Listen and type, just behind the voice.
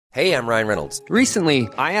Hey, I'm Ryan Reynolds. Recently,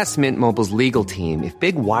 I asked Mint Mobile's legal team if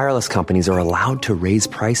big wireless companies are allowed to raise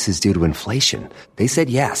prices due to inflation. They said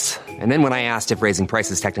yes. And then when I asked if raising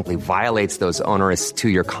prices technically violates those onerous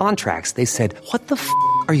two-year contracts, they said, "What the f***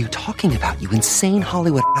 are you talking about, you insane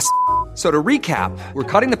Hollywood ass?" So to recap, we're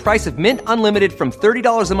cutting the price of Mint Unlimited from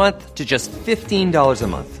 $30 a month to just $15 a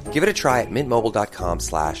month. Give it a try at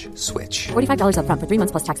mintmobile.com/switch. $45 up front for 3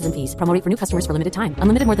 months plus taxes and fees. Promo rate for new customers for limited time.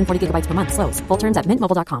 Unlimited more than 40 gigabytes per month. Slows full terms at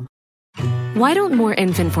mintmobile.com. Why don't more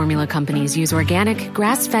infant formula companies use organic,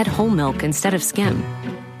 grass-fed whole milk instead of skim?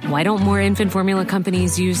 Why don't more infant formula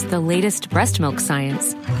companies use the latest breast milk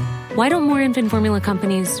science? Why don't more infant formula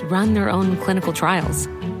companies run their own clinical trials?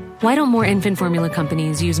 Why don't more infant formula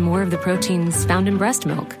companies use more of the proteins found in breast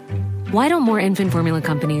milk? Why don't more infant formula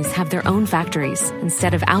companies have their own factories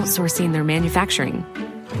instead of outsourcing their manufacturing?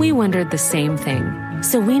 We wondered the same thing.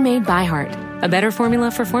 So we made ByHeart, a better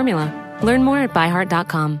formula for formula. Learn more at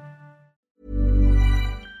byheart.com.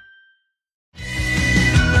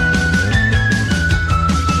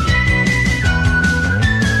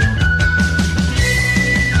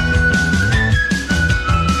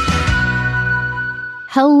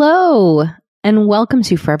 Hello, and welcome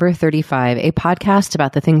to Forever 35, a podcast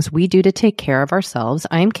about the things we do to take care of ourselves.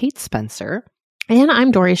 I'm Kate Spencer. And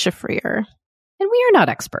I'm Dory Shafrir. And we are not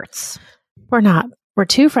experts. We're not. We're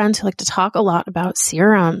two friends who like to talk a lot about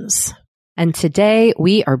serums. And today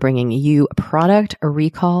we are bringing you a product, a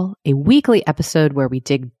recall, a weekly episode where we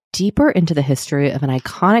dig deeper into the history of an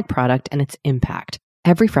iconic product and its impact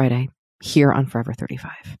every Friday here on Forever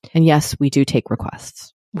 35. And yes, we do take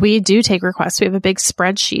requests. We do take requests. We have a big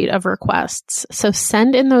spreadsheet of requests. So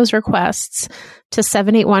send in those requests to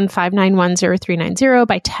 781-591-0390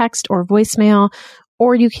 by text or voicemail,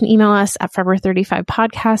 or you can email us at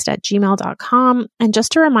forever35podcast@gmail.com. And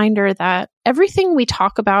just a reminder that everything we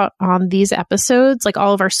talk about on these episodes, like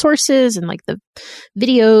all of our sources and like the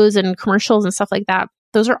videos and commercials and stuff like that,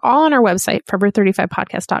 those are all on our website,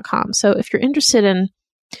 forever35podcast.com. So if you're interested in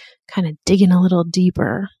kind of digging a little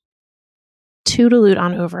deeper, toodaloo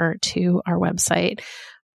on over to our website.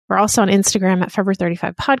 We're also on Instagram at Forever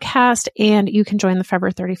 35 Podcast, and you can join the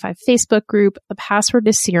Forever 35 Facebook group. The password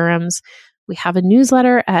is serums. We have a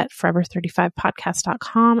newsletter at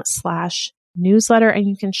forever35podcast.com/newsletter, and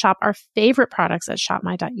you can shop our favorite products at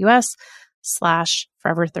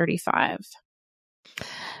shopmy.us/forever35.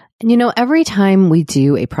 And you know, every time we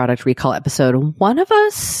do a product recall episode, one of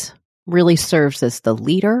us really serves as the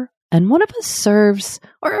leader, and one of us serves,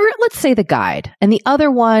 or let's say the guide, and the other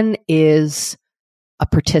one is a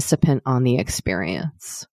participant on the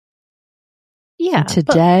experience. Yeah. And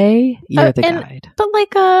today, you're the guide. But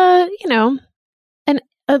like,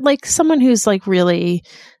 like someone who's like really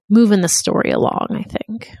moving the story along, I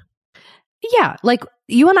think. Yeah. Like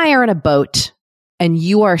you and I are in a boat and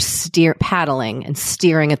you are paddling and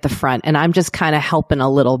steering at the front, and I'm just kind of helping a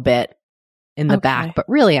little bit in the back. But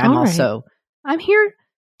really, I'm here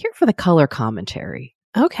for the color commentary.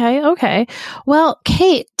 Okay. Well,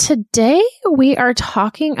 Kate, today we are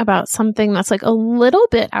talking about something that's like a little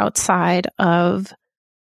bit outside of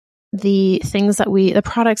the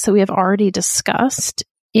products that we have already discussed,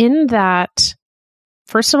 in that,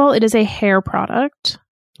 first of all, it is a hair product.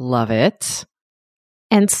 Love it.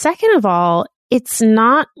 And second of all, it's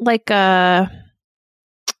not like a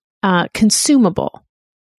consumable,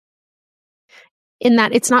 in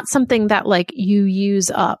that it's not something that like you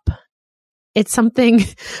use up. It's something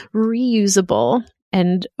reusable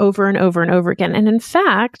and over and over and over again. And in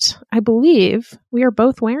fact, I believe we are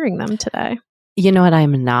both wearing them today. You know what?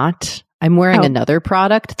 I'm not. I'm wearing another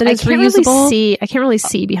product that is reusable. I can't really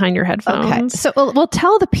see behind your headphones. Okay. So we'll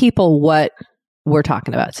tell the people what we're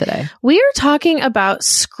talking about today. We are talking about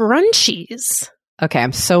scrunchies. Okay.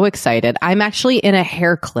 I'm so excited. I'm actually in a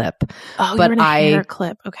hair clip. Oh, you're in a hair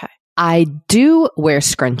clip. Okay. I do wear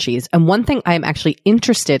scrunchies. And one thing I'm actually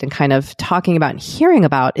interested in kind of talking about and hearing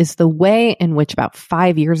about is the way in which about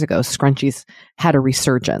 5 years ago, scrunchies had a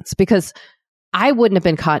resurgence, because I wouldn't have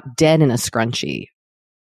been caught dead in a scrunchie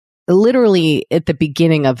literally at the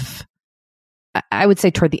beginning of, I would say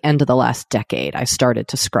toward the end of the last decade. I started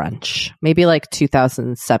to scrunch, maybe like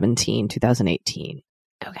 2017, 2018.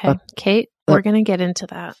 Okay. But, Kate, we're going to get into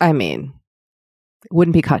that. I mean,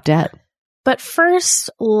 wouldn't be caught dead. But first,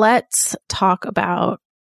 let's talk about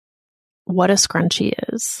what a scrunchie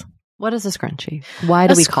is. What is a scrunchie? Why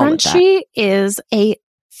do we call it that? A scrunchie is a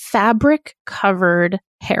fabric-covered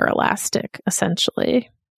hair elastic, essentially.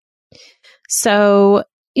 So,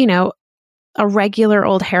 you know, a regular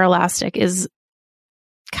old hair elastic is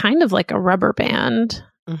kind of like a rubber band,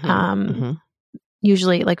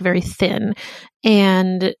 usually like very thin.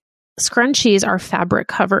 And scrunchies are fabric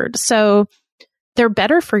covered. So they're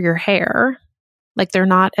better for your hair. Like they're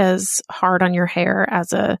not as hard on your hair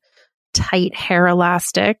as a tight hair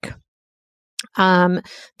elastic.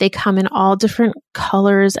 They come in all different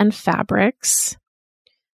colors and fabrics.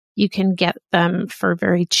 You can get them for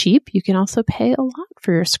very cheap. You can also pay a lot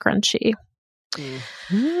for your scrunchie.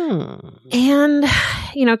 And,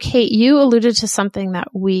 Kate, you alluded to something that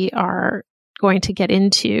we are going to get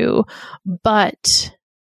into, but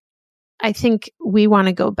I think we want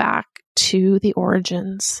to go back to the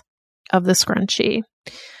origins of the scrunchie.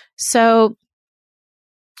 So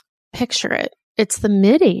picture it. It's the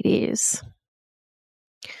mid-'80s.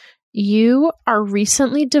 You are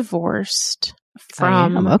recently divorced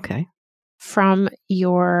from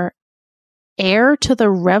your heir to the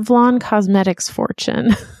Revlon Cosmetics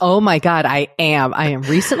fortune. Oh my God, I am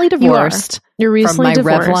recently divorced. You're recently from my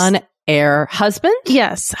divorced. Revlon heir husband?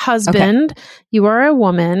 Yes, husband. Okay. You are a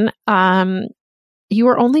woman. You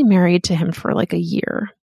were only married to him for like a year.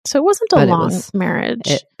 So it wasn't a long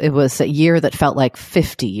marriage. It was a year that felt like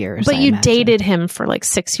 50 years. But you dated him for like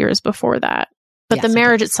 6 years before that. But yes, the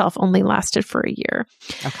marriage itself only lasted for a year.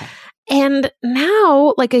 Okay. And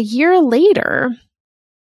now, like a year later,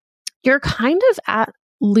 you're kind of at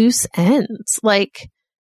loose ends. Like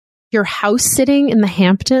you're house sitting in the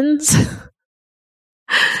Hamptons.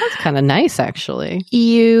 Sounds kind of nice, actually.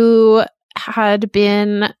 You had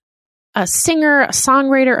been a singer, a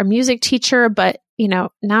songwriter, a music teacher, but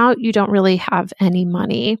now you don't really have any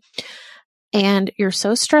money. And you're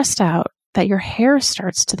so stressed out that your hair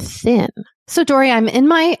starts to thin. So, Dory, I'm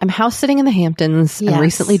house sitting in the Hamptons. Yes. I'm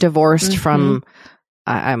recently divorced from,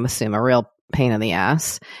 I'm assuming, a real pain in the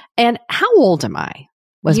ass. And how old am I?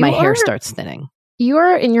 My hair starts thinning? You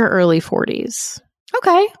are in your early 40s.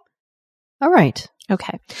 Okay. All right.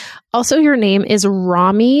 Okay. Also, your name is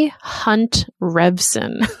Rami Hunt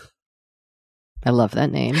Revson. I love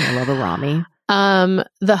that name. I love a Rami.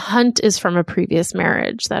 The Hunt is from a previous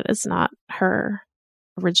marriage. That is not her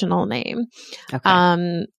original name.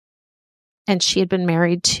 Okay. And she had been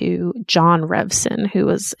married to John Revson, who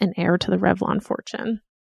was an heir to the Revlon fortune.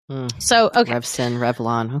 So, okay. Revson,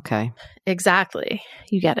 Revlon. Okay. Exactly.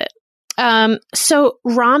 You get it. So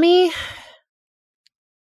Rami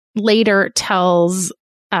later tells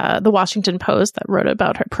the Washington Post that wrote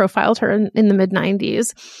about her, profiled her in the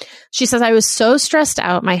mid-'90s. She says, I was so stressed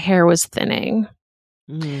out, my hair was thinning.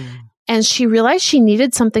 And she realized she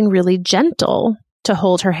needed something really gentle to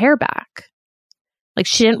hold her hair back. Like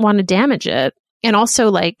she didn't want to damage it. And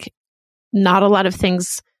also like not a lot of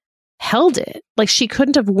things held it. Like she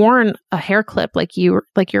couldn't have worn a hair clip like you're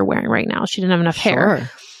wearing right now. She didn't have enough hair.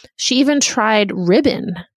 She even tried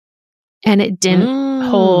ribbon and it didn't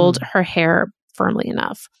hold her hair firmly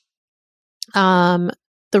enough. The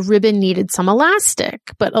ribbon needed some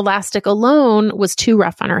elastic, but elastic alone was too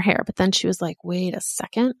rough on her hair. But then she was like, wait a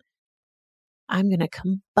second, I'm going to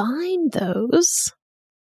combine those.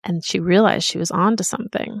 And she realized she was onto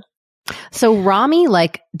something. So Rami,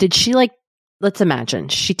 did she let's imagine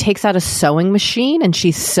she takes out a sewing machine and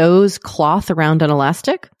she sews cloth around an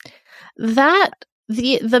elastic? That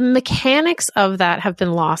the mechanics of that have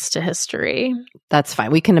been lost to history. That's fine.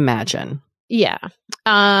 We can imagine. Yeah.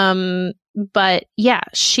 But yeah,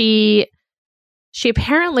 she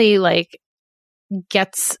apparently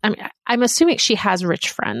gets, I'm assuming she has rich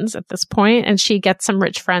friends at this point, and she gets some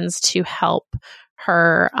rich friends to help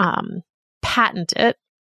her patent it.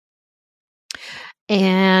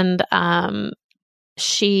 And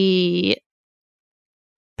she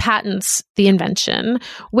patents the invention,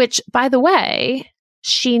 which, by the way,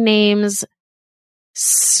 she names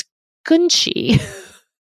Scrunchie.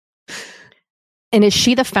 And is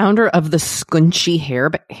she the founder of the Scrunchie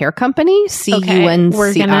hair company?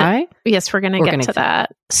 C-U-N-C-I? Yes, we're going to get to that.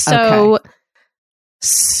 So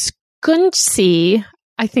Scrunchie,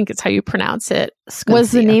 I think it's how you pronounce it,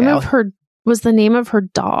 was the name of her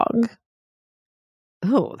dog.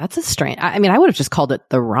 Oh, that's a strange. I mean, I would have just called it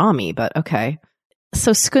the Rami, but okay.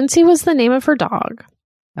 So Scrunchie was the name of her dog.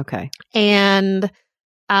 Okay. And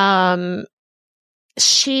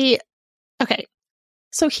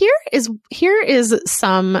So here is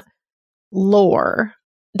some lore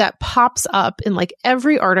that pops up in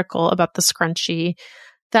every article about the scrunchie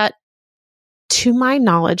that, to my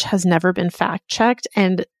knowledge, has never been fact checked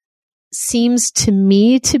and seems to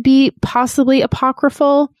me to be possibly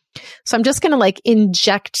apocryphal. So I'm just going to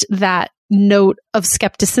inject that note of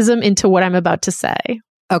skepticism into what I'm about to say.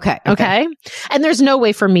 Okay. And there's no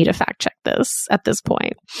way for me to fact check this at this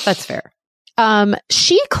point. That's fair.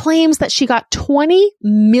 She claims that she got $20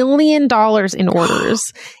 million in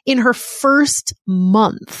orders in her first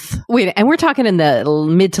month. Wait, and we're talking in the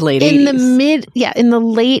mid to late 80s. In the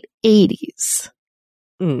late 80s.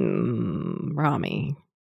 Rami.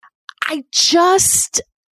 I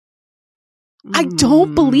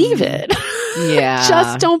don't believe it. Yeah.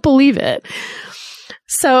 Just don't believe it.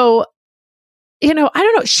 So, I don't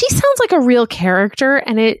know. She sounds like a real character,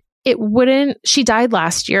 and it wouldn't, she died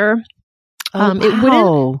last year.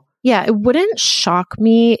 It wouldn't shock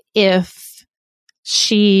me if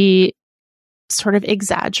she sort of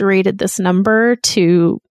exaggerated this number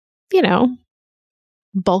to,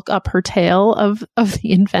 bulk up her tale of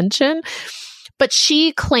the invention. But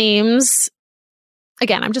she claims,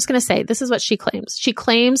 again, I'm just going to say, this is what she claims. She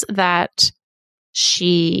claims that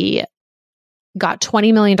she got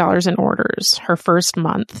 $20 million in orders her first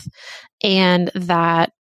month, and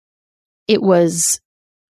that it was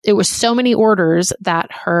so many orders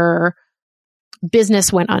that her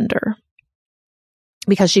business went under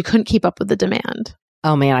because she couldn't keep up with the demand.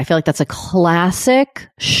 Oh man, I feel like that's a classic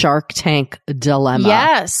Shark Tank dilemma.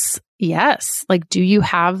 Yes. Like, do you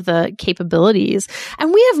have the capabilities?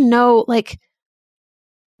 And we have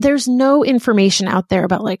there's no information out there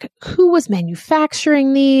about who was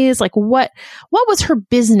manufacturing these, what was her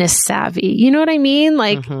business savvy? You know what I mean?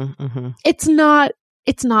 It's not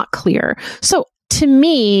clear. So to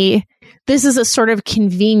me, this is a sort of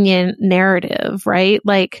convenient narrative, right?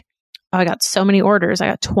 I got so many orders. I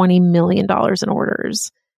got $20 million in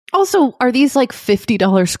orders. Also, are these $50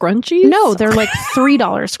 scrunchies? No, they're $3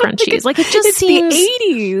 scrunchies. It just seems the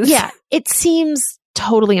 80s. Yeah, it seems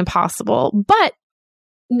totally impossible. But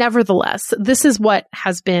nevertheless, this is what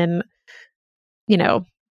has been, what's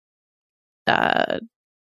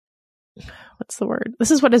the word?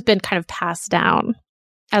 This is what has been kind of passed down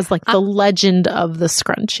as the legend of the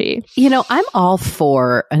scrunchie. I'm all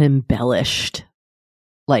for an embellished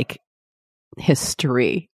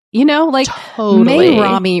history. Totally. May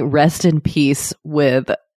Rami rest in peace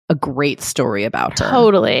with a great story about her.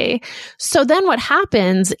 Totally. So then what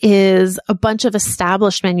happens is a bunch of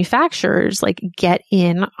established manufacturers get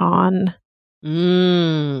in on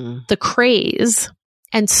the craze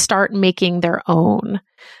and start making their own,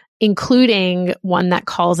 including one that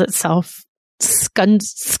calls itself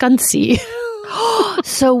Scunchie.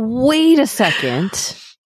 So wait a second.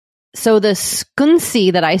 So the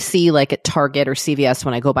Scunchie that I see at Target or CVS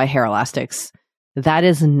when I go buy hair elastics, that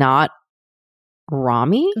is not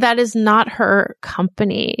Rami? That is not her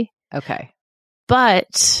company. Okay.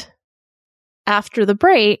 But after the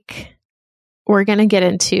break, we're going to get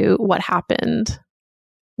into what happened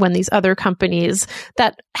when these other companies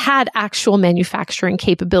that had actual manufacturing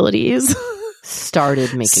capabilities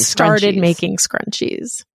started making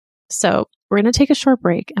scrunchies. So we're going to take a short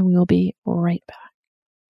break and we will be right back.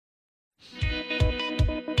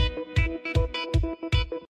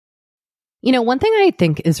 One thing I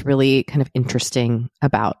think is really kind of interesting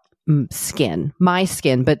about skin, my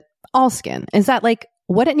skin, but all skin, is that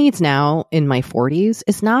what it needs now in my 40s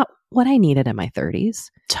is not what I needed in my 30s.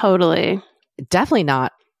 Totally. Definitely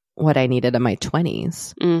not what I needed in my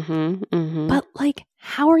 20s. But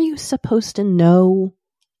how are you supposed to know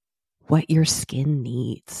what your skin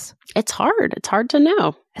needs? It's hard. It's hard to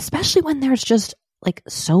know. Especially when there's just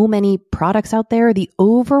so many products out there. The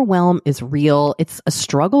overwhelm is real. It's a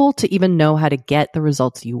struggle to even know how to get the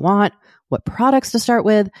results you want, what products to start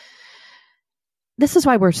with. This is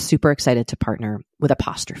why we're super excited to partner with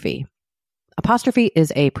Apostrophe. Apostrophe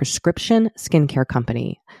is a prescription skincare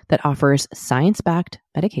company that offers science-backed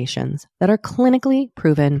medications that are clinically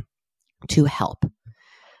proven to help.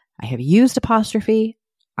 I have used Apostrophe.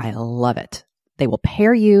 I love it. They will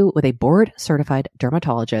pair you with a board-certified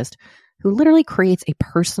dermatologist who literally creates a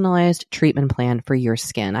personalized treatment plan for your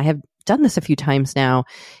skin. I have done this a few times now.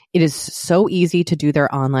 It is so easy to do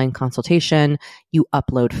their online consultation. You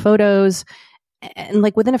upload photos. And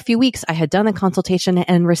within a few weeks, I had done the consultation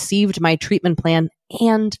and received my treatment plan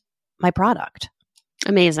and my product.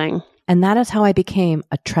 Amazing. And that is how I became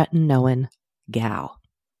a tretinoin gal.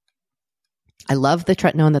 I love the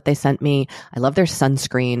tretinoin that they sent me. I love their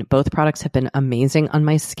sunscreen. Both products have been amazing on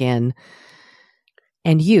my skin.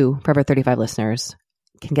 And you, Forever 35 listeners,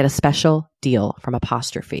 can get a special deal from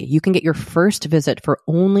Apostrophe. You can get your first visit for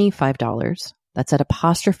only $5. That's at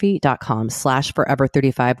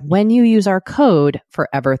apostrophe.com/forever35 when you use our code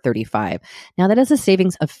forever35. Now that is a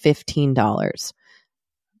savings of $15.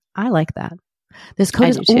 I like that. This code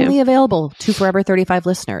is only available to Forever 35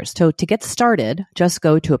 listeners. So to get started, just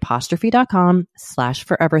go to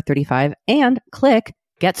apostrophe.com/forever35 and click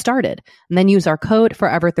Get started and then use our code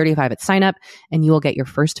Forever35 at sign up and you will get your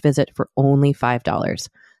first visit for only $5.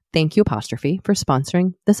 Thank you, Apostrophe, for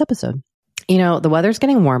sponsoring this episode. You know, the weather's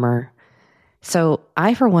getting warmer. So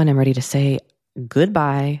I, for one, am ready to say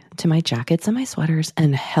goodbye to my jackets and my sweaters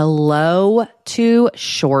and hello to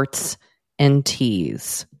shorts and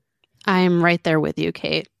tees. I'm right there with you,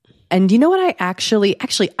 Kate. And you know what?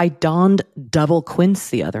 I donned double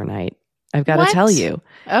quince the other night. I've got to tell you.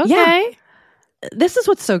 Okay. Yeah. This is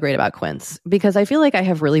what's so great about quince, because I feel like I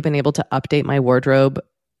have really been able to update my wardrobe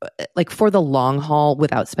like for the long haul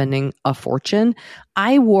without spending a fortune.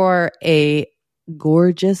 I wore a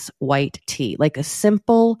gorgeous white tee, like a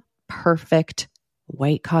simple, perfect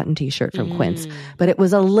white cotton t-shirt from Quince, but it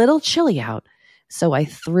was a little chilly out. So I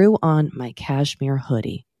threw on my cashmere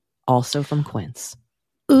hoodie, also from Quince.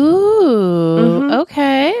 Ooh,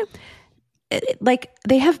 okay. Like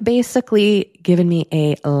they have basically given me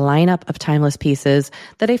a lineup of timeless pieces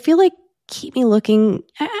that I feel like keep me looking,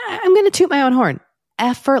 I'm going to toot my own horn,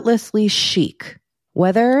 effortlessly chic,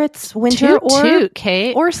 whether it's winter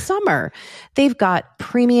or summer. They've got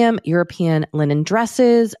premium European linen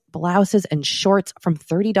dresses, blouses, and shorts from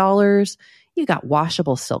 $30. You've got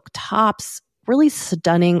washable silk tops, really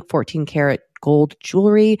stunning 14 karat gold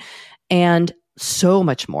jewelry, and so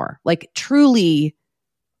much more. Like truly,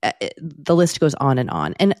 the list goes on and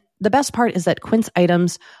on. And the best part is that Quince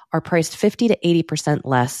items are priced 50 to 80%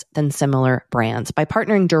 less than similar brands. By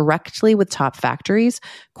partnering directly with top factories,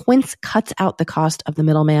 Quince cuts out the cost of the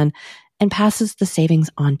middleman and passes the savings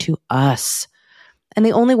on to us. And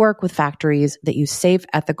they only work with factories that use safe,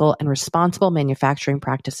 ethical, and responsible manufacturing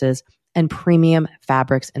practices and premium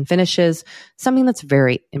fabrics and finishes, something that's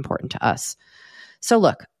very important to us. So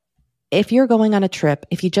look, if you're going on a trip,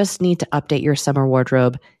 if you just need to update your summer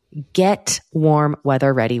wardrobe, get warm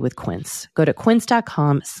weather ready with Quince. Go to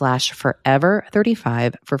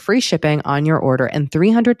quince.com/forever35 for free shipping on your order and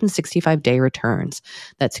 365-day returns.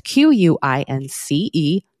 That's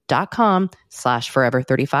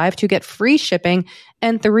QUINCE.com/forever35 to get free shipping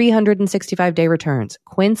and 365-day returns.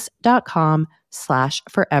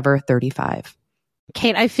 Quince.com/forever35.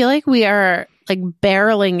 Kate, I feel like we are like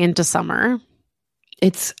barreling into summer.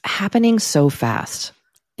 It's happening so fast.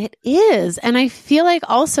 It is. And I feel like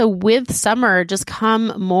also with summer just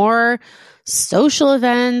come more social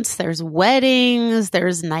events. There's weddings,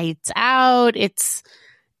 there's nights out, it's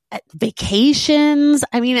vacations.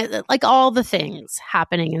 I mean, like all the things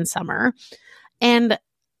happening in summer. And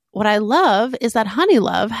what I love is that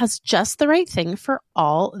Honeylove has just the right thing for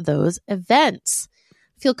all those events.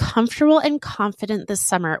 Feel comfortable and confident this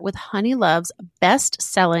summer with Honeylove's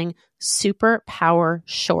best-selling Super Power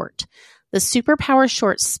Short. The Super Power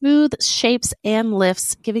Short smooths, shapes, and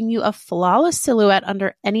lifts, giving you a flawless silhouette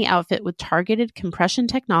under any outfit with targeted compression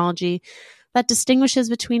technology that distinguishes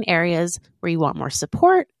between areas where you want more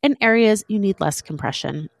support and areas you need less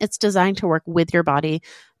compression. It's designed to work with your body,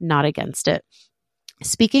 not against it.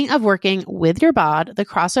 Speaking of working with your bod, the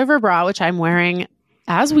crossover bra, which I'm wearing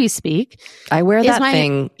as we speak. I wear that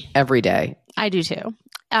thing every day. I do too.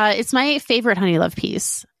 It's my favorite Honeylove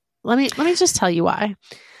piece. Let me just tell you why.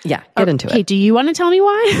 Yeah, get into it. Okay, do you want to tell me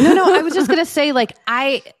why? No, I was just going to say, like,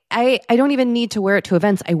 I don't even need to wear it to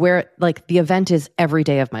events. I wear it, like, the event is every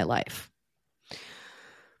day of my life.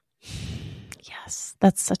 Yes,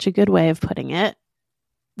 that's such a good way of putting it.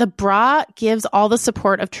 The bra gives all the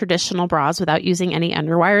support of traditional bras without using any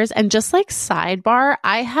underwires. And just like sidebar,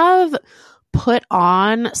 I have put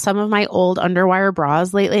on some of my old underwire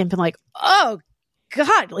bras lately and been like, oh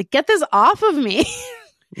God, like get this off of me.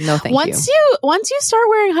 No, thank you. Once you start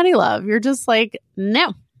wearing Honeylove, you're just like,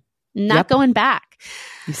 no, not going back.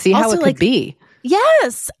 You see how it could be.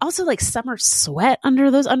 Yes. Also, like summer sweat under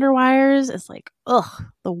those underwires is like, ugh,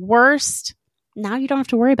 the worst. Now you don't have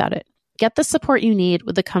to worry about it. Get the support you need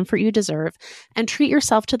with the comfort you deserve and treat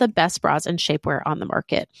yourself to the best bras and shapewear on the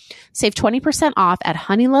market. Save 20% off at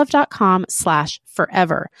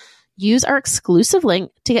honeylove.com/forever. Use our exclusive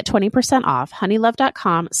link to get 20% off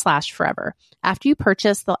honeylove.com/forever. After you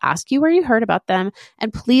purchase, they'll ask you where you heard about them,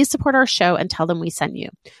 and please support our show and tell them we sent you.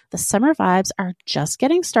 The summer vibes are just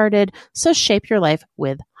getting started, so shape your life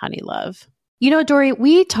with Honeylove. You know, Dory,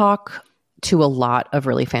 we talk to a lot of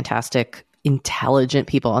really fantastic, intelligent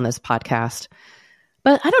people on this podcast,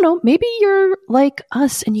 but I don't know, maybe you're like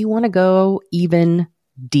us and you want to go even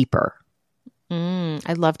deeper.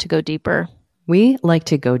 I'd love to go deeper. We like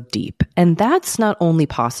to go deep, and that's not only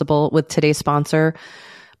possible with today's sponsor,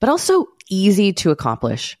 but also easy to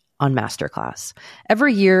accomplish on Masterclass.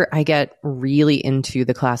 Every year I get really into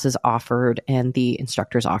the classes offered and the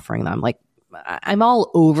instructors offering them. Like, I'm all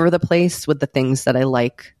over the place with the things that I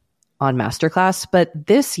like on Masterclass, but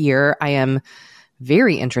this year I am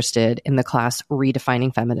very interested in the class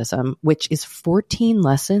Redefining Feminism, which is 14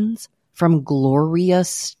 lessons from Gloria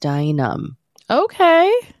Steinem.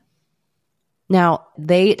 Okay. Now,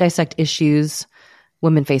 they dissect issues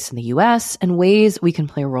women face in the U.S. and ways we can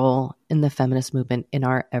play a role in the feminist movement in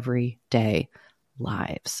our everyday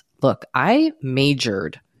lives. Look, I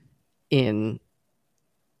majored in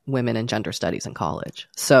women and gender studies in college,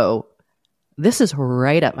 so this is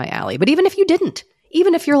right up my alley. But even if you didn't,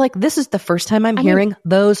 even if you're like, this is the first time I'm hearing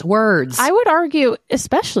those words. I would argue,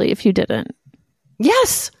 especially if you didn't.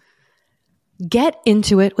 Yes. Get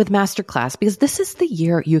into it with Masterclass, because this is the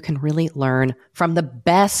year you can really learn from the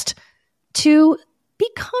best to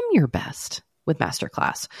become your best with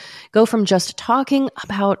Masterclass. Go from just talking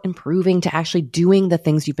about improving to actually doing the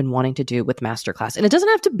things you've been wanting to do with Masterclass. And it doesn't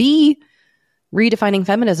have to be redefining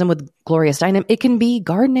feminism with Gloria Steinem. It can be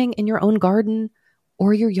gardening in your own garden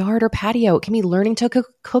or your yard or patio. It can be learning to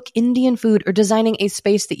cook Indian food or designing a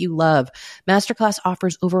space that you love. Masterclass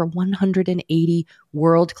offers over 180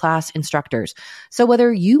 world-class instructors. So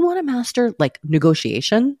whether you want to master like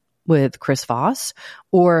negotiation with Chris Voss,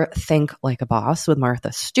 or think like a boss with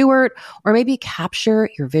Martha Stewart, or maybe capture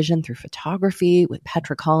your vision through photography with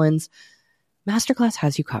Petra Collins, Masterclass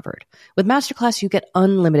has you covered. With Masterclass, you get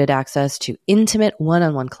unlimited access to intimate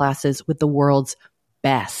one-on-one classes with the world's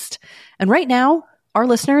best. And right now, our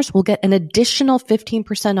listeners will get an additional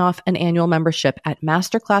 15% off an annual membership at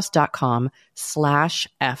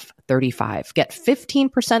masterclass.com/F35. Get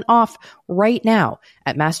 15% off right now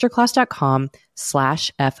at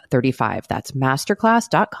masterclass.com/F35. That's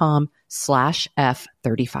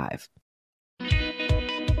masterclass.com/F35.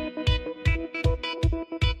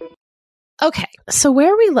 Okay, so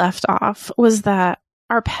where we left off was that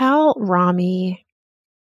our pal Rami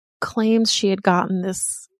claims she had gotten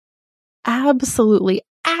this absolutely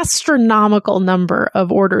astronomical number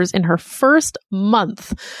of orders in her first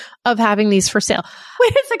month of having these for sale.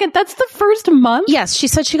 Wait a second, that's the first month? Yes, she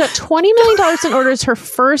said she got $20 million in orders her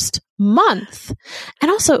first month.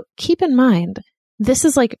 And also, keep in mind, this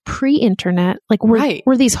is like pre-internet. Like,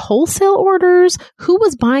 were these wholesale orders? Who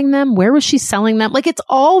was buying them? Where was she selling them? Like, it's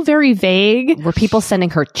all very vague. Were people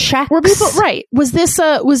sending her checks? Right. Was this,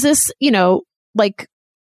 you know, like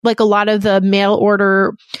a lot of the mail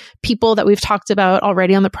order people that we've talked about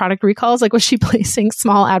already on the product recalls? Like, was she placing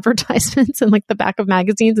small advertisements in like the back of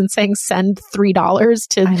magazines and saying, send $3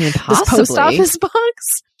 to this post office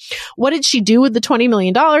box? What did she do with the $20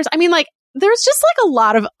 million? I mean, like, there's just like a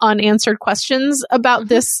lot of unanswered questions about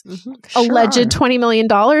this alleged $20 million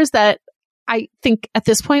that I think at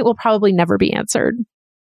this point will probably never be answered.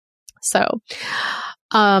 So,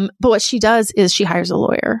 but what she does is she hires a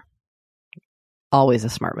lawyer. Always a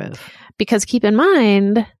smart move. Because keep in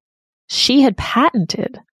mind, she had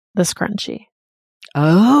patented the scrunchie.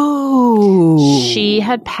 Oh. She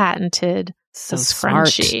had patented the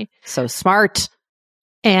scrunchie. So smart.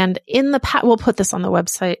 And in the patent, we'll put this on the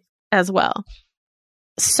website as well.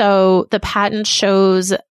 So the patent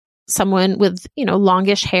shows someone with, you know,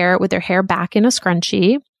 longish hair with their hair back in a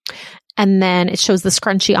scrunchie. And then it shows the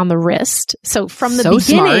scrunchie on the wrist. So from the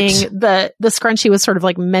beginning, the scrunchie was sort of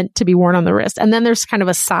like meant to be worn on the wrist. And then there's kind of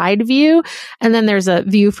a side view. And then there's a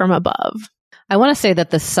view from above. I want to say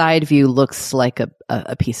that the side view looks like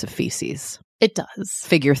a piece of feces. It does.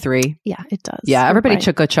 Figure 3. Yeah, it does. Yeah, everybody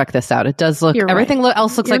should go check this out. It does look, everything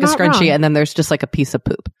else looks like a scrunchie. And then there's just like a piece of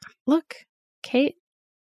poop. Look, Kate.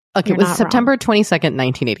 Look, it was September 22nd,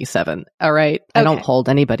 1987. All right. Okay. I don't hold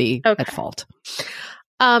anybody at fault.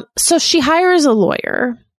 So she hires a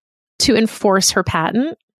lawyer to enforce her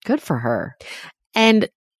patent. Good for her. And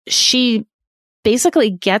she basically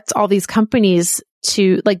gets all these companies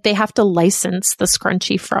to, like, they have to license the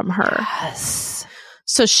scrunchie from her. Yes.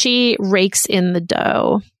 So she rakes in the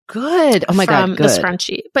dough. Good. Oh my God, good. The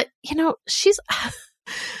scrunchie. But, you know, she's kind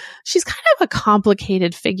of a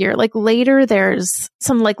complicated figure. Like, later there's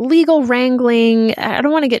some like legal wrangling. I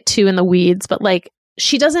don't want to get too in the weeds, but like,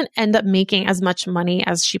 she doesn't end up making as much money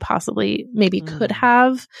as she possibly maybe could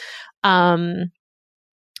have. But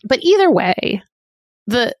either way,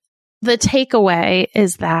 the takeaway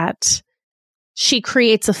is that she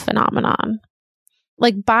creates a phenomenon.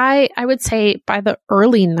 Like, I would say by the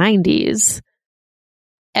early 90s,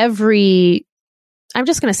 I'm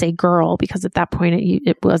just going to say girl, because at that point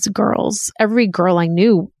it was girls. Every girl I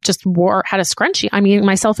knew just had a scrunchie. I mean,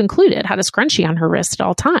 myself included, had a scrunchie on her wrist at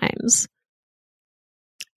all times.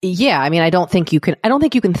 Yeah, I mean, I don't think you can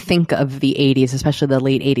think of the 80s, especially the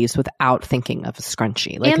late 80s, without thinking of a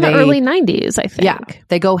scrunchie. Like, and the early 90s, I think. Yeah,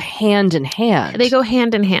 they go hand in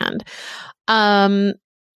hand.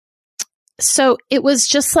 So it was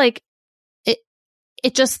just like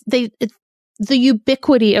the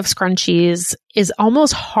ubiquity of scrunchies is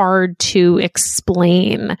almost hard to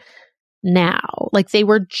explain now. Like they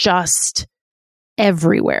were just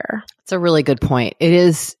everywhere. It's a really good point. It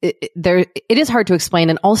is hard to explain.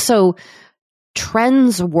 And also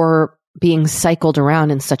trends were being cycled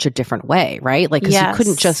around in such a different way, right? Like, because you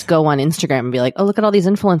couldn't just go on Instagram and be like, oh, look at all these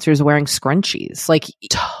influencers wearing scrunchies. Like,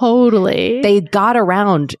 totally. They got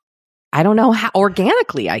around, I don't know how,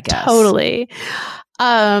 organically, I guess. Totally.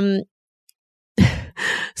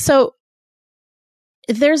 So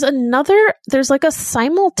there's like a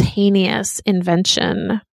simultaneous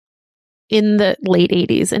invention in the late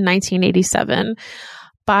 80s, in 1987,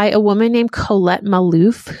 by a woman named Colette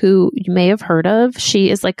Malouf, who you may have heard of. She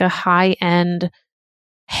is like a high-end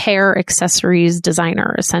hair accessories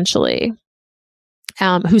designer, essentially,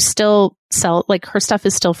 who still like her stuff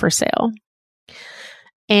is still for sale.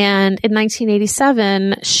 And in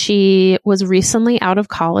 1987, she was recently out of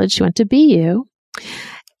college. She went to BU.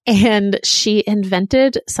 And she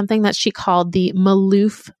invented something that she called the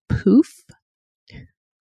Malouf Poof.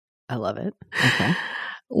 I love it. Okay.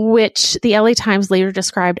 Which the LA Times later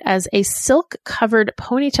described as a silk-covered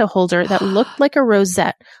ponytail holder that looked like a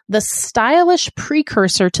rosette, the stylish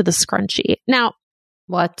precursor to the scrunchie. Now,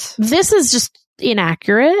 what? This is just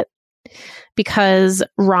inaccurate because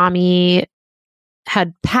Rami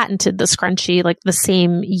had patented the scrunchie like the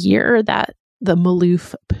same year that the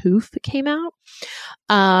Malouf Poof came out.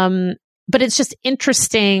 But it's just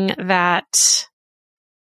interesting that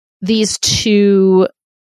these two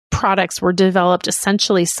products were developed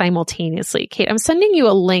essentially simultaneously. Kate, I'm sending you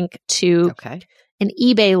a link to an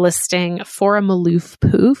eBay listing for a Malouf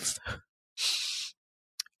Poof.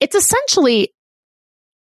 It's essentially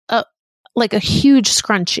like a huge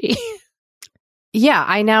scrunchie. Yeah,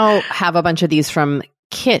 I now have a bunch of these from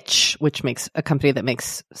Kitsch, which makes a company that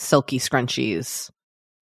makes silky scrunchies.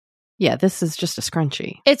 Yeah, this is just a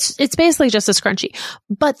scrunchie. It's basically just a scrunchie.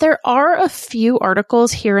 But there are a few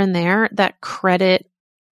articles here and there that credit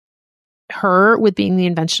her with being the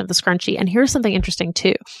invention of the scrunchie. And here's something interesting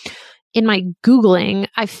too. In my Googling,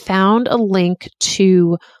 I found a link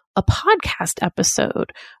to a podcast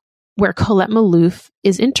episode where Colette Malouf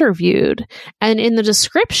is interviewed. And in the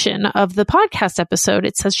description of the podcast episode,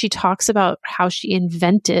 it says she talks about how she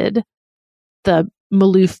invented the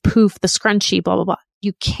Malouf Poof, the scrunchie, blah, blah, blah.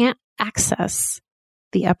 You can't access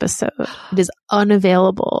the episode. It is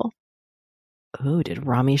unavailable. Oh, did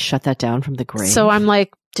Rami shut that down from the grave? So I'm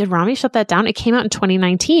like, did Rami shut that down? It came out in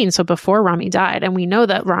 2019, so before Rami died. And we know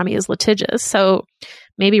that Rami is litigious. So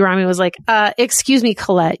maybe Rami was like, excuse me,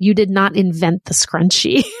 Colette, you did not invent the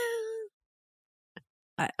scrunchie.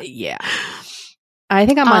 Yeah. I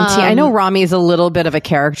think I'm on team. I know Rami is a little bit of a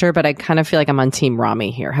character, but I kind of feel like I'm on team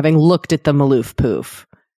Rami here, having looked at the Malouf Poof.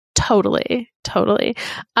 Totally.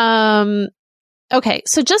 Okay.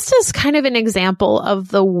 So just as kind of an example of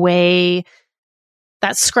the way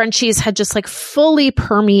that scrunchies had just like fully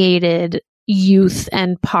permeated youth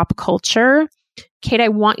and pop culture, Kate, I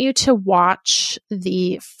want you to watch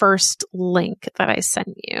the first link that I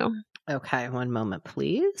sent you. Okay. One moment,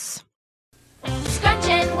 please. Scrunch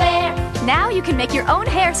and wear. Now you can make your own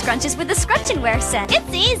hair scrunches with the Scrunch and Wear set.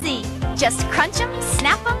 It's easy. Just crunch them,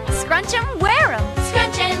 snap them, scrunch them, wear them.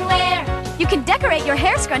 Scrunch and wear. You can decorate your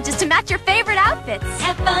hair scrunches to match your favorite outfits.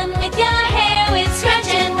 Have fun with your hair with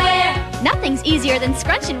Scrunch and Wear. Nothing's easier than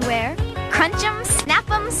Scrunch and Wear. Crunch them, snap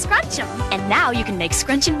them, scrunch them. And now you can make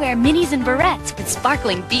Scrunch and Wear minis and barrettes with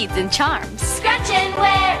sparkling beads and charms. Scrunch and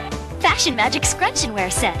Wear. Fashion Magic Scrunch and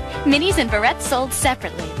Wear set. Minis and barrettes sold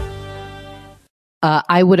separately.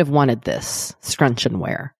 I would have wanted this Scrunch and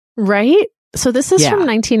Wear. Right? So this is from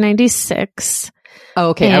 1996. Oh,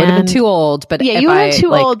 okay. I would have been too old, but yeah, you would have been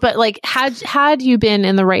too old, but like had you been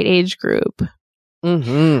in the right age group.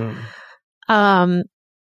 Mm-hmm.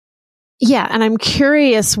 Yeah, and I'm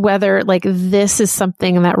curious whether like this is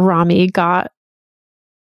something that Rami got.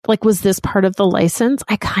 Like, was this part of the license?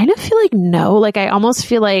 I kind of feel like no. Like, I almost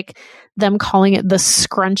feel like them calling it the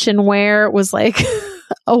Scrunch and Wear was like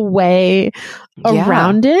a way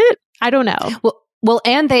around it. I don't know. Well,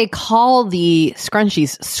 and they call the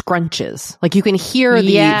scrunchies scrunches. Like you can hear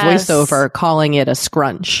the voiceover calling it a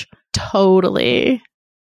scrunch. Totally.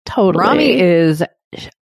 Rami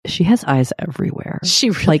she has eyes everywhere. She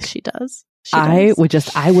does. I would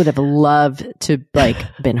have loved to like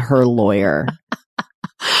been her lawyer.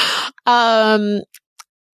 In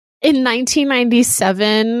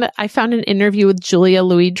 1997, I found an interview with Julia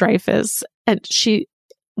Louis-Dreyfus, and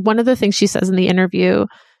one of the things she says in the interview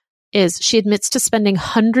is she admits to spending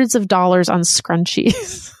hundreds of dollars on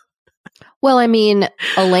scrunchies. Well, I mean,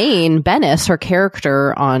 Elaine Bennis, her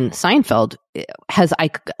character on Seinfeld,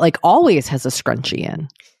 always has a scrunchie in.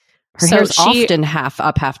 Her hair's often half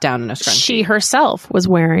up, half down in a scrunchie. She herself was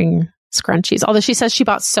wearing scrunchies, although she says she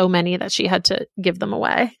bought so many that she had to give them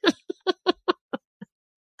away.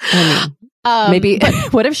 I mean, maybe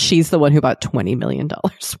what if she's the one who bought $20 million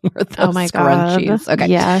worth of scrunchies? God. Okay.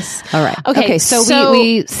 Yes. All right. Okay. So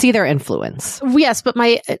we see their influence. Yes, but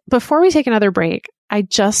before we take another break, I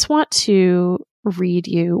just want to read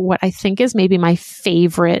you what I think is maybe my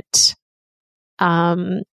favorite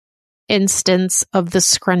instance of the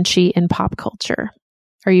scrunchie in pop culture.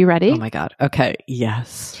 Are you ready? Oh my God. Okay.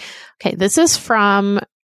 Yes. Okay. This is from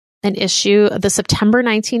an issue, the September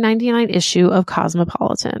 1999 issue of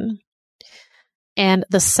Cosmopolitan. And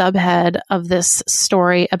the subhead of this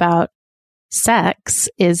story about sex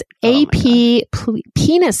is AP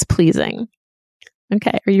penis pleasing.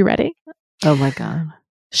 Okay. Are you ready? Oh my God.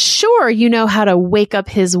 Sure, you know how to wake up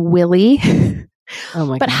his willy. Oh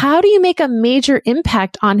my God. But how do you make a major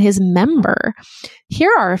impact on his member?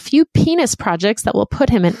 Here are a few penis projects that will put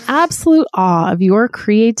him in absolute awe of your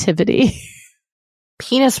creativity.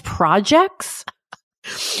 Penis projects?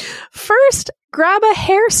 First, grab a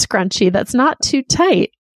hair scrunchie that's not too tight.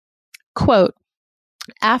 Quote,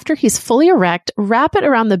 after he's fully erect, wrap it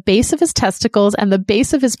around the base of his testicles and the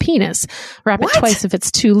base of his penis. Wrap it twice if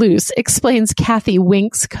it's too loose, explains Kathy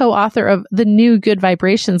Winks, co-author of The New Good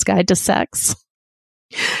Vibrations Guide to Sex.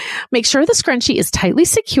 Make sure the scrunchie is tightly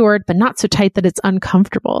secured, but not so tight that it's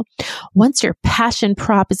uncomfortable. Once your passion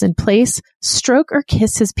prop is in place, stroke or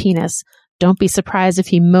kiss his penis. Don't be surprised if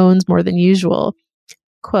he moans more than usual.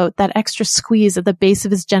 Quote, that extra squeeze at the base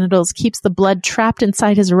of his genitals keeps the blood trapped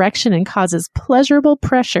inside his erection and causes pleasurable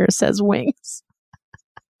pressure, says Winks.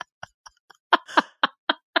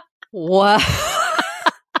 What?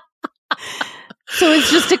 So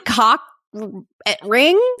it's just a cock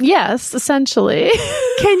ring? Yes, essentially.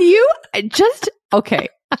 Can you just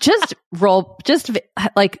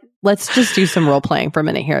let's just do some role playing for a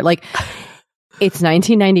minute here. Like, it's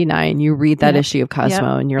 1999. You read that issue of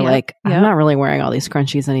Cosmo and you're like, I'm not really wearing all these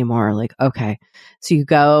scrunchies anymore. Like, okay. So you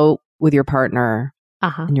go with your partner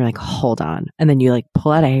and you're like, hold on. And then you like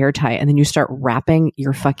pull out a hair tie and then you start wrapping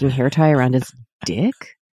your fucking hair tie around his dick.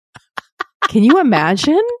 Can you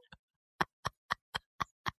imagine?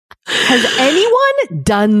 Has anyone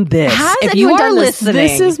done this? If you are listening,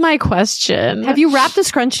 this is my question. Have you wrapped a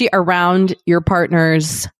scrunchie around your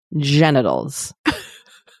partner's genitals?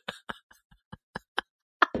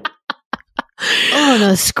 Oh,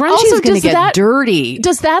 the scrunchie is going to get dirty.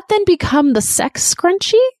 Does that then become the sex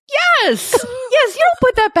scrunchie? Yes. Yes, you don't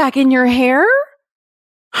put that back in your hair.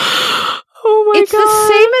 Oh my God. It's the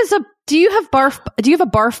same as do you have a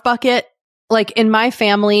barf bucket? Like in my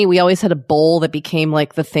family, we always had a bowl that became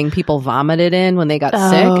like the thing people vomited in when they got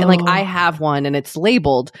sick. And like I have one and it's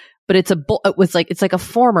labeled, but it's a bowl. It's like a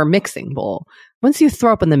former mixing bowl. Once you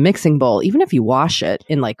throw up in the mixing bowl, even if you wash it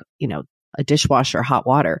in like, a dishwasher or hot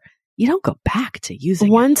water, you don't go back to using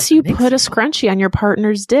it. Once you put a scrunchie on your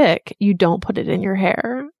partner's dick, you don't put it in your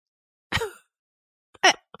hair.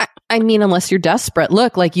 I mean, unless you're desperate.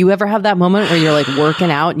 Look, like you ever have that moment where you're like working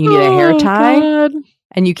out and you need a hair tie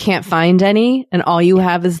and you can't find any and all you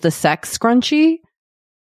have is the sex scrunchie?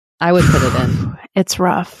 I would put it in. It's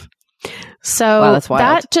rough. So wow, that's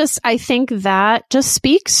wild. I think that just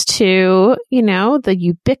speaks to, the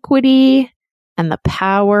ubiquity and the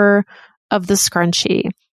power of the scrunchie.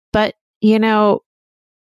 But,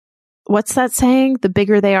 what's that saying? The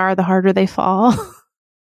bigger they are, the harder they fall.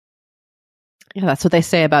 Yeah, that's what they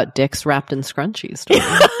say about dicks wrapped in scrunchies.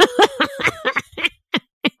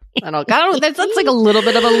 I don't. That's like a little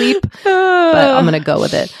bit of a leap, but I'm going to go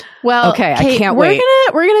with it. Well, okay, Kate, I can't wait.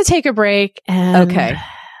 We're gonna take a break, and okay,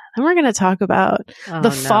 and we're gonna talk about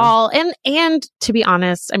the fall, and to be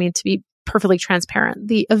honest, to be perfectly transparent,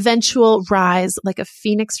 the eventual rise like a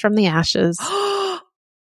phoenix from the ashes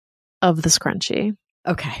of the scrunchie.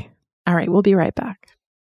 Okay. All right, we'll be right back.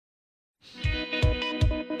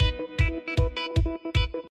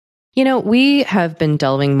 We have been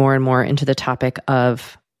delving more and more into the topic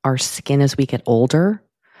of our skin as we get older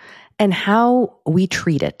and how we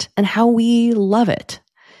treat it and how we love it.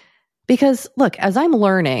 Because look, as I'm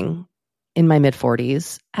learning in my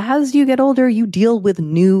mid-40s, as you get older, you deal with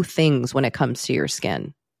new things when it comes to your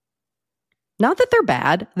skin. Not that they're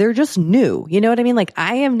bad, they're just new. You know what I mean? Like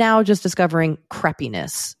I am now just discovering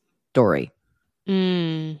crepiness, Dory.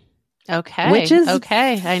 Okay. Which is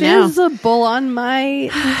I know. visible on my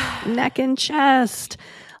neck and chest.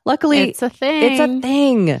 Luckily, it's a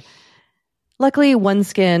thing. Luckily,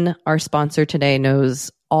 OneSkin, our sponsor today,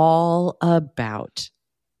 knows all about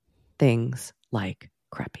things like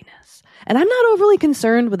crepiness. And I'm not overly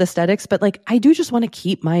concerned with aesthetics, but like I do just want to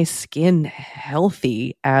keep my skin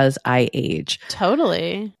healthy as I age.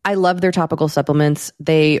 Totally. I love their topical supplements.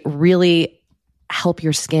 They really help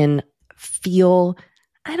your skin feel,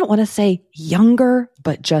 I don't want to say younger,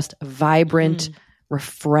 but just vibrant,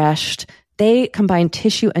 refreshed. They combine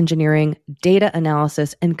tissue engineering, data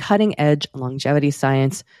analysis, and cutting edge longevity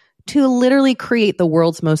science to literally create the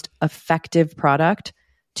world's most effective product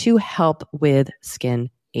to help with skin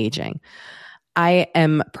aging. I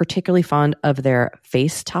am particularly fond of their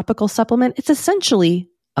face topical supplement. It's essentially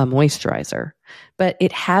a moisturizer, but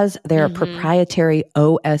it has their proprietary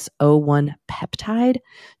OSO1 peptide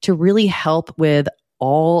to really help with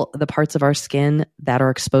all the parts of our skin that are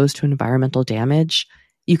exposed to environmental damage.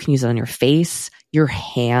 You can use it on your face, your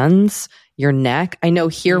hands, your neck. I know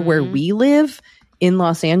here where we live in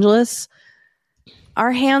Los Angeles,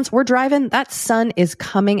 our hands, we're driving, that sun is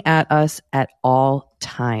coming at us at all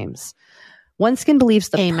times. OneSkin believes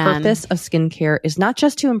the purpose of skincare is not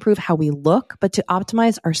just to improve how we look, but to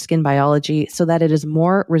optimize our skin biology so that it is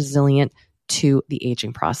more resilient to the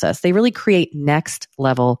aging process. They really create next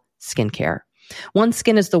level skincare.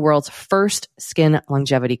 OneSkin is the world's first skin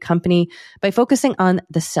longevity company. By focusing on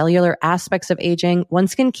the cellular aspects of aging,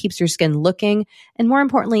 OneSkin keeps your skin looking and, more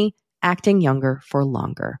importantly, acting younger for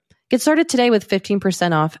longer. Get started today with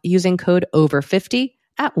 15% off using code OVER50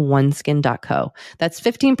 at oneskin.co. That's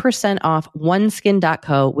 15% off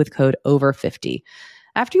oneskin.co with code OVER50.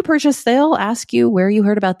 After you purchase, they'll ask you where you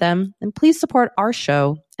heard about them, and please support our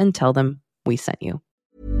show and tell them we sent you.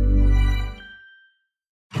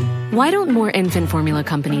 Why don't more infant formula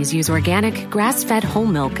companies use organic, grass-fed whole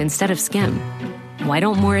milk instead of skim? Why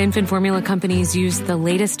don't more infant formula companies use the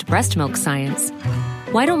latest breast milk science?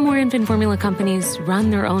 Why don't more infant formula companies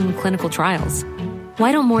run their own clinical trials?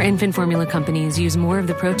 Why don't more infant formula companies use more of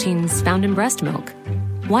the proteins found in breast milk?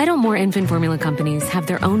 Why don't more infant formula companies have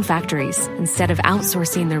their own factories instead of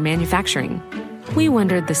outsourcing their manufacturing? We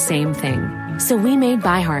wondered the same thing. So we made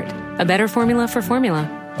ByHeart, a better formula for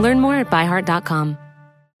formula. Learn more at byheart.com.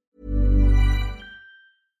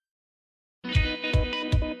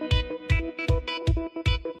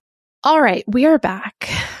 All right, we are back.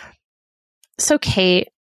 So, Kate,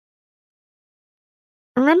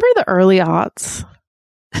 remember the early aughts?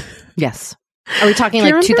 Yes. Are we talking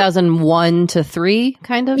like 2001 to 3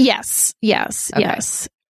 kind of? Yes.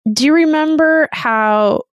 Do you remember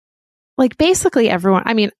how, like, basically everyone,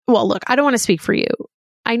 I mean, well, look, I don't want to speak for you.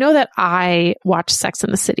 I know that I watch Sex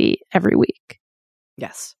and the City every week.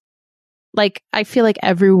 Yes. Like, I feel like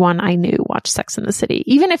everyone I knew watched Sex and the City.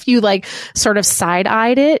 Even if you like sort of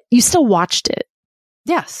side-eyed it, you still watched it.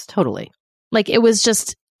 Yes, totally. Like it was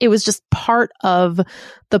just part of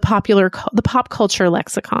the pop culture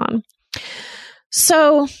lexicon.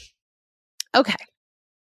 So, okay.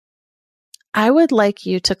 I would like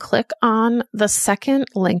you to click on the second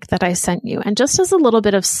link that I sent you. And just as a little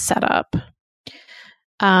bit of setup,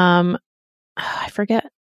 I forget.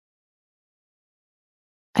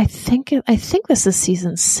 I think this is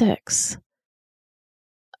season 6.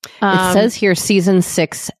 It says here season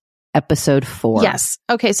 6, episode 4. Yes.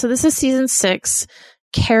 Okay. So this is season 6.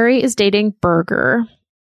 Carrie is dating Berger.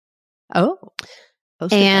 Oh.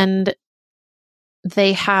 And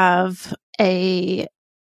they have a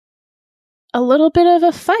little bit of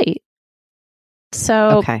a fight.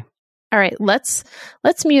 So, okay. All right, let's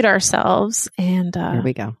mute ourselves and here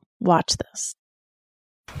we go. Watch this.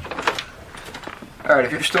 All right,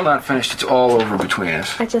 if you're still not finished, it's all over between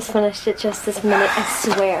us. I just finished it just this minute, I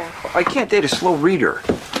swear. I can't date a slow reader.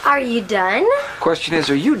 Are you done? Question is,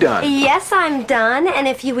 are you done? Yes, I'm done, and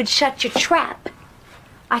if you would shut your trap,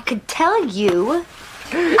 I could tell you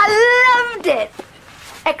I loved it.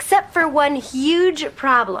 Except for one huge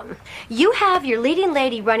problem. You have your leading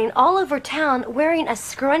lady running all over town wearing a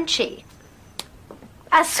scrunchie.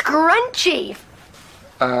 A scrunchie!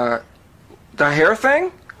 The hair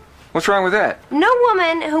thing? What's wrong with that? No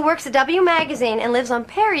woman who works at W Magazine and lives on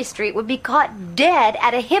Perry Street would be caught dead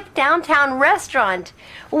at a hip downtown restaurant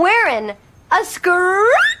wearing a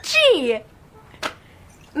scrunchie!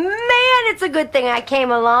 Man, it's a good thing I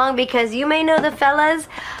came along because you may know the fellas,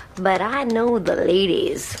 but I know the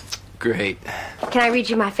ladies. Great. Can I read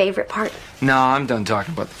you my favorite part? No, I'm done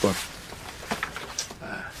talking about the book.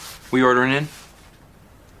 We ordering in?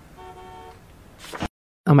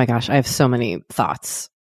 Oh my gosh, I have so many thoughts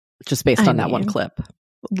just based on that one clip.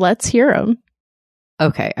 Let's hear them.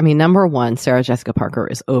 Okay, I mean, number one, Sarah Jessica Parker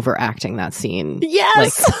is overacting that scene.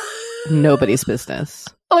 Yes! Like nobody's business.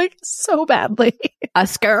 like so badly. A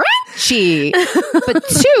scrunchie. But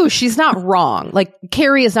 2, she's not wrong. Like,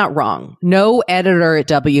 Carrie is not wrong. No editor at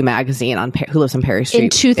W Magazine who lives on Perry Street In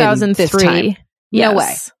 2003. No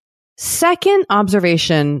way. Second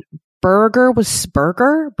observation, Berger was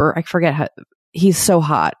I forget how, he's so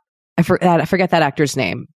hot. I forget that actor's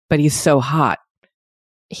name, but he's so hot.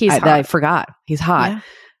 Hot. I forgot. He's hot. Yeah.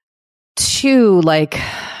 2,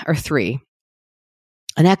 or 3,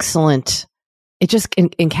 an excellent. It just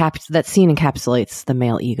that scene encapsulates the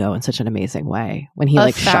male ego in such an amazing way when he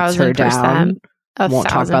shuts her down. Won't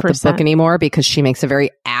talk about the book anymore because she makes a very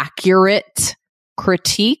accurate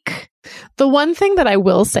critique. The one thing that I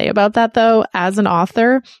will say about that, though, as an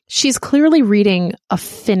author, she's clearly reading a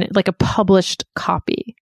published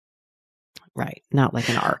copy, right? Not like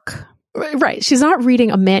an arc, right? She's not reading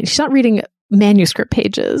she's not reading manuscript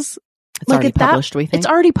pages. It's already published. We think it's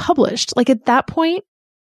already published. Like at that point.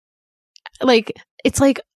 It's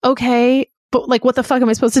okay, but what the fuck am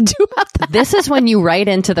I supposed to do about that? This is when you write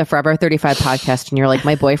into the Forever 35 podcast and you're like,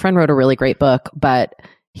 my boyfriend wrote a really great book, but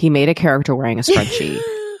he made a character wearing a scrunchie.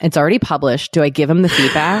 It's already published. Do I give him the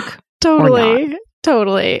feedback? Totally.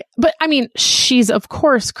 But I mean, she's of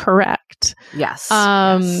course correct. Yes.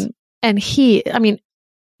 Yes. And he's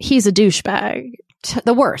a douchebag.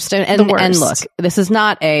 The worst. And look, this is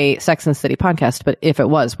not a Sex and the City podcast, but if it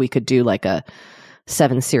was, we could do a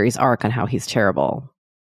 7-series arc on how he's terrible.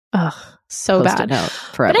 Ugh, so bad.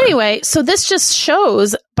 Forever. But anyway, so this just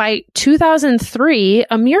shows by 2003,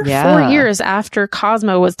 a mere 4 years after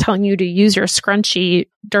Cosmo was telling you to use your scrunchie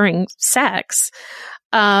during sex,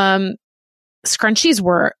 scrunchies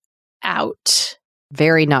were out.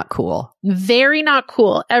 Very not cool. Very not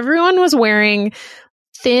cool. Everyone was wearing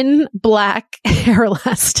thin black hair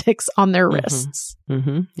elastics on their wrists.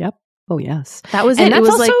 Mm-hmm. Yep. Oh, yes. That was and it. It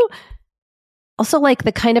was also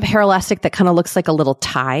the kind of hair elastic that kind of looks like a little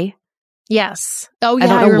tie. Yes. Oh, yeah. I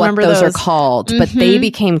don't know what those are those called, but they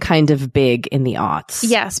became kind of big in the aughts.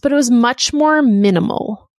 Yes, but it was much more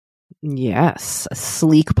minimal. Yes. A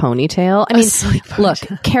sleek ponytail. I mean, look,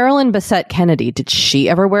 Carolyn Bessette Kennedy, did she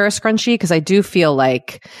ever wear a scrunchie? Because I do feel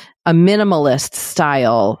like a minimalist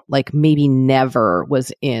style, maybe never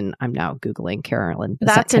was in. I'm now Googling Carolyn Bessette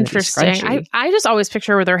That's Kennedy interesting. scrunchie. I just always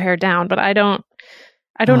picture her with her hair down, but I don't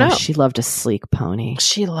know. She loved a sleek pony.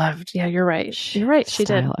 She loved. Yeah, you're right. You're right. She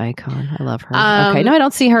did. Style icon. I love her. Okay. No, I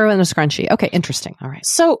don't see her in a scrunchie. Okay. Interesting. All right.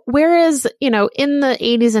 So whereas, in the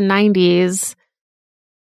 80s and 90s,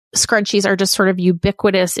 scrunchies are just sort of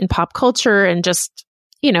ubiquitous in pop culture and just,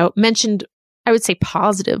 mentioned, I would say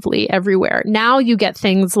positively everywhere. Now you get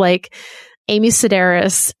things like Amy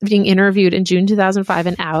Sedaris being interviewed in June 2005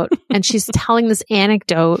 and Out, and she's telling this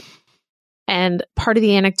anecdote. And part of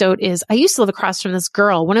the anecdote is, I used to live across from this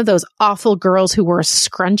girl, one of those awful girls who wore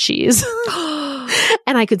scrunchies.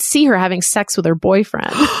 And I could see her having sex with her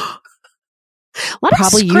boyfriend.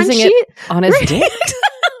 Probably using it on his dick.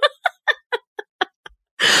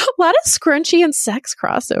 A lot of scrunchie and sex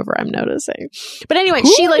crossover, I'm noticing. But anyway, Who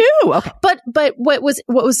knew? Okay. But what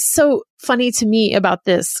was so funny to me about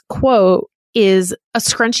this quote is a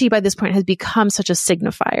scrunchie by this point has become such a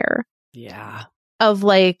signifier. Yeah. Of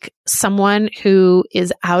someone who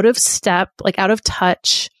is out of step, out of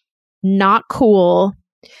touch, not cool,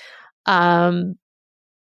 really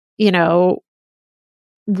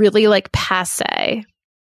passe.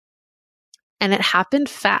 And it happened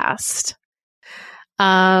fast.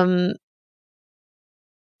 But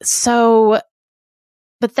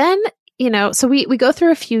then, so we go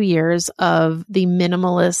through a few years of the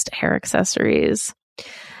minimalist hair accessories.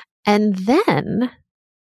 And then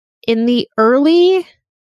in the early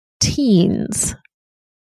teens,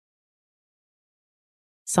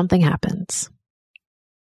 something happens.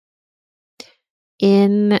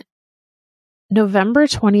 In November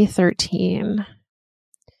 2013,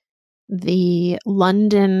 the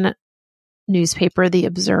London newspaper, The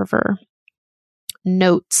Observer,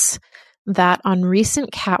 notes that on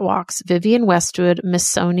recent catwalks, Vivienne Westwood,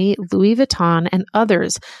 Missoni, Louis Vuitton, and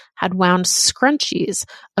others had wound scrunchies,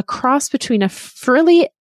 a cross between a frilly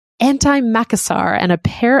anti-macassar and a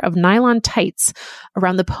pair of nylon tights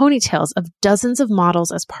around the ponytails of dozens of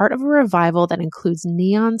models as part of a revival that includes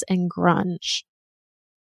neons and grunge.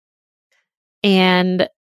 And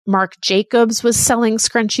Marc Jacobs was selling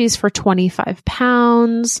scrunchies for £25.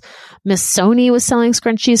 Missoni was selling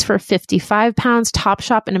scrunchies for £55.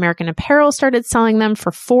 Topshop and American Apparel started selling them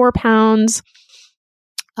for £4.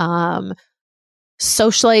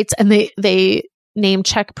 Socialites, and they name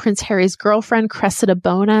check Prince Harry's girlfriend, Cressida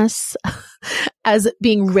Bonas, as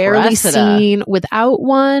being rarely seen without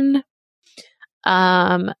one.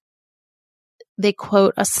 They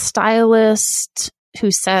quote a stylist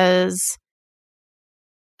who says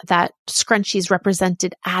that scrunchies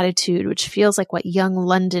represented attitude, which feels like what young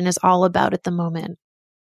London is all about at the moment.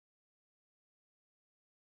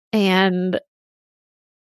 And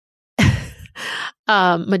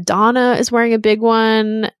Madonna is wearing a big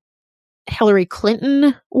one. Hillary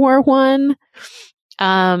Clinton wore one.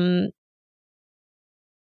 So,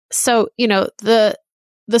 the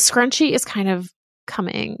scrunchie is kind of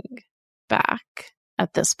coming back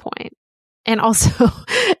at this point. And also,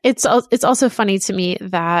 it's also funny to me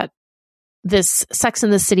that this Sex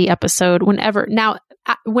and the City episode, whenever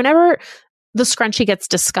the scrunchie gets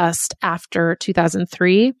discussed after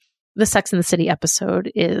 2003, the Sex and the City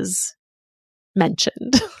episode is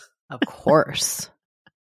mentioned. Of course.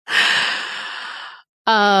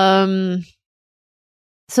 So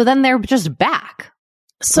then they're just back.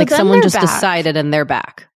 So like someone just decided and they're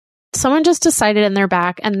back. Someone just decided and they're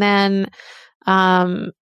back. And then,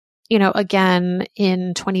 again,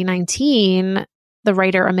 in 2019, the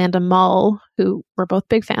writer Amanda Mull, who we're both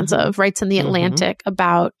big fans of, writes in The Atlantic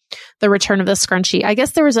about the return of the scrunchie. I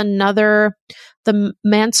guess there was the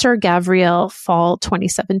Mansur Gavriel Fall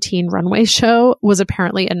 2017 runway show was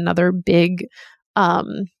apparently another big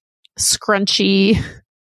scrunchie.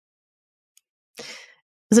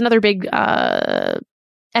 There's another big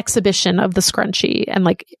exhibition of the scrunchie, and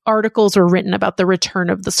like articles were written about the return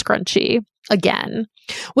of the scrunchie again,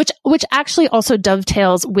 which actually also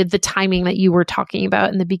dovetails with the timing that you were talking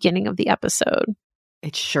about in the beginning of the episode.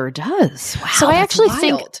 It sure does. Wow, so I actually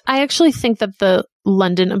think that the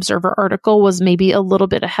London Observer article was maybe a little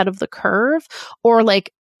bit ahead of the curve, or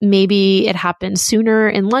like maybe it happened sooner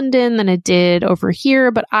in London than it did over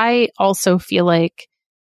here. But I also feel like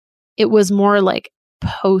it was more like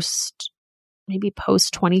post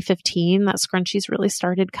 2015 that scrunchies really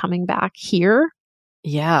started coming back here.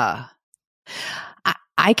 Yeah.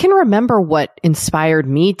 I can remember what inspired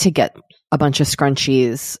me to get a bunch of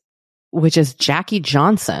scrunchies, which is Jackie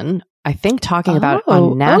Johnson, I think, talking about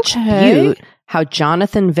on Natch Butte, how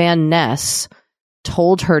Jonathan Van Ness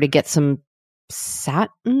told her to get some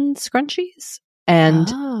satin scrunchies and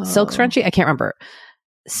silk scrunchie. I can't remember.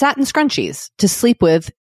 Satin scrunchies to sleep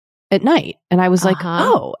with at night. And I was like,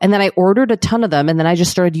 oh, and then I ordered a ton of them, and then I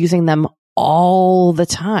just started using them all the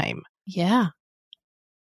time. Yeah.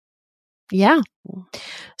 Yeah.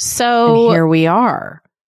 So and here we are.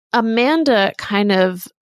 Amanda kind of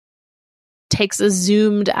takes a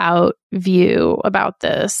zoomed out view about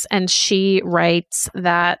this. And she writes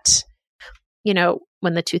that,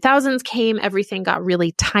 when the 2000s came, everything got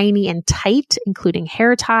really tiny and tight, including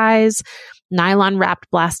hair ties. Nylon wrapped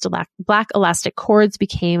black elastic cords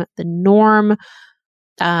became the norm.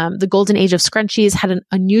 The golden age of scrunchies had an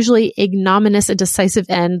unusually ignominious and decisive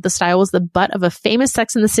end. The style was the butt of a famous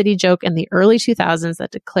Sex and the City joke in the early 2000s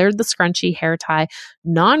that declared the scrunchie hair tie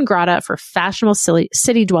non grata for fashionable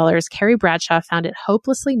city dwellers. Carrie Bradshaw found it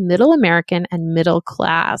hopelessly middle American and middle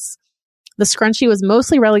class. The scrunchie was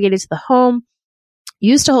mostly relegated to the home,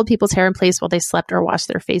 used to hold people's hair in place while they slept or washed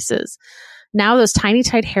their faces. Now those tiny,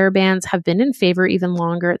 tight hair bands have been in favor even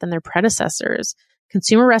longer than their predecessors.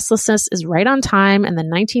 Consumer restlessness is right on time, and the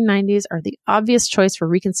 1990s are the obvious choice for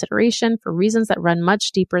reconsideration for reasons that run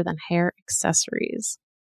much deeper than hair accessories.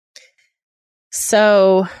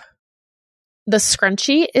 So the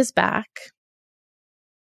scrunchie is back.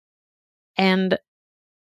 And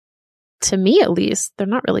to me, at least, they're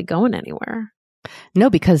not really going anywhere. No,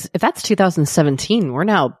 because if that's 2017, we're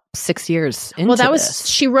now 6 years into this.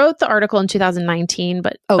 She wrote the article in 2019,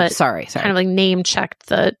 but sorry. Kind of like name checked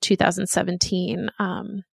the 2017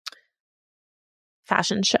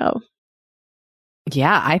 fashion show.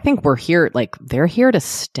 Yeah, I think we're here, like they're here to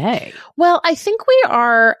stay. Well, I think we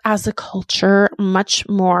are as a culture much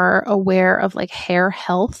more aware of like hair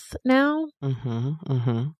health now.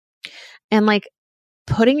 And like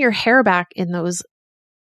putting your hair back in those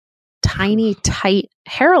tiny, tight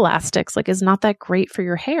hair elastics like is not that great for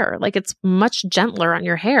your hair. Like it's much gentler on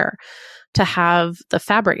your hair to have the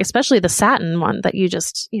fabric, especially the satin one that you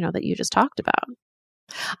just talked about.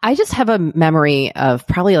 I just have a memory of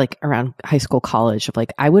probably like around high school, college of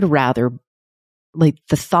like, I would rather like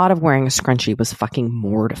the thought of wearing a scrunchie was fucking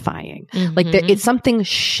mortifying. Like it's something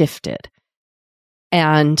shifted,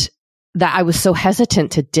 and that I was so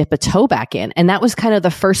hesitant to dip a toe back in. And that was kind of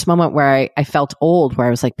the first moment where I felt old, where I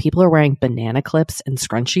was like, people are wearing banana clips and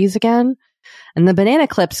scrunchies again. And the banana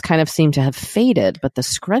clips kind of seem to have faded, but the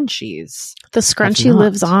scrunchies. The scrunchie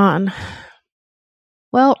lives on.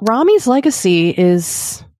 Well, Rami's legacy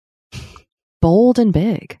is bold and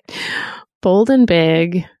big. Bold and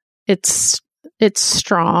big. It's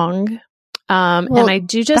strong. And I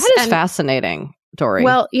do just... That is fascinating, Dory.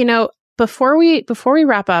 Well, before we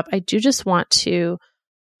wrap up, I do just want to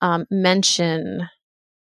mention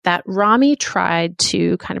that Rami tried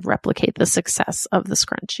to kind of replicate the success of the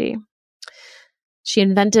scrunchie. She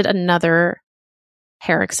invented another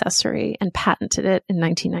hair accessory and patented it in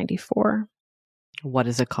 1994. What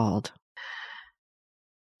is it called?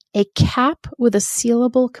 A cap with a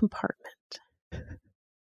sealable compartment.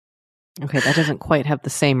 Okay, that doesn't quite have the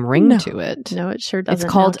same ring to it. No, it sure doesn't.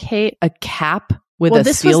 It's called Kate. A cap with a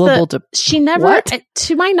sealable... She never, What?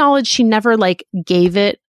 to my knowledge, she never like gave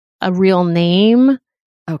it a real name.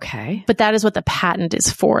 Okay. But that is what the patent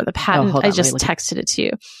is for. The patent, hold on, I just let me look. texted it to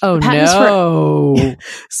you. Oh, no.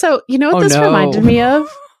 So, you know what this reminded me of?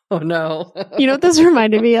 Oh, no. You know what this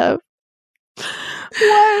reminded me of?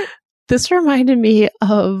 What? This reminded me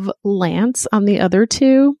of Lance on the other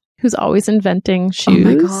two, who's always inventing shoes.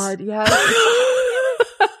 Oh, my God. Yes.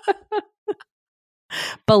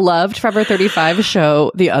 Beloved Forever 35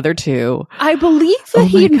 show, the other two. I believe that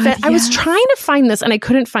he invented. God, I was trying to find this and I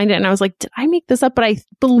couldn't find it. And I was like, did I make this up? But I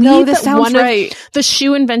believe this that sounds one right. of the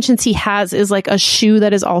shoe inventions he has is like a shoe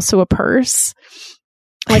that is also a purse,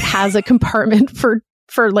 like has a compartment for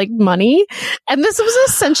like money. And this was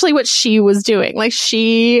essentially what she was doing. Like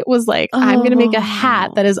she was like, I'm going to make a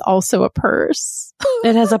hat that is also a purse.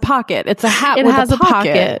 It has a pocket. It's a hat It with has a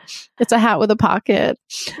pocket. It's a hat with a pocket.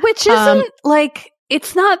 Which isn't like,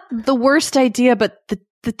 it's not the worst idea, but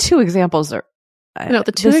the two examples are... No,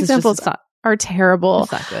 the two examples are terrible.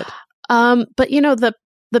 It's not good. But you know, the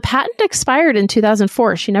patent expired in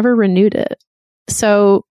 2004. She never renewed it.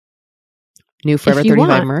 So New Forever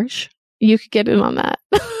 35 merch? You could get in on that.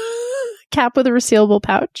 Cap with a resealable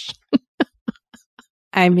pouch.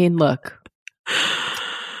 I mean, look.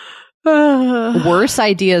 Worse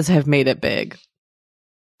ideas have made it big.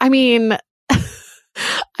 I mean,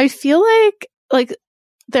 I feel like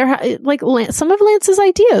there, like some of Lance's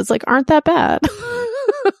ideas, like aren't that bad.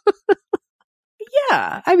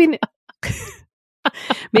 Yeah, I mean,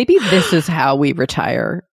 maybe this is how we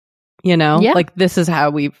retire. You know, like this is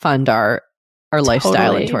how we fund our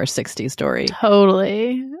lifestyle into our 60s story.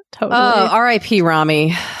 Totally. Oh, R.I.P.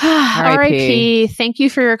 Rami. R.I.P. Thank you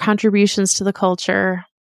for your contributions to the culture.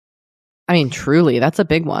 I mean, truly, that's a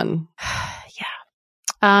big one.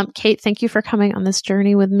 Yeah. Kate, thank you for coming on this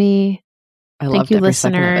journey with me. Thank you,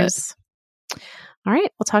 listeners. All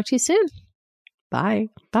right. We'll talk to you soon. Bye.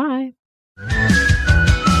 Bye.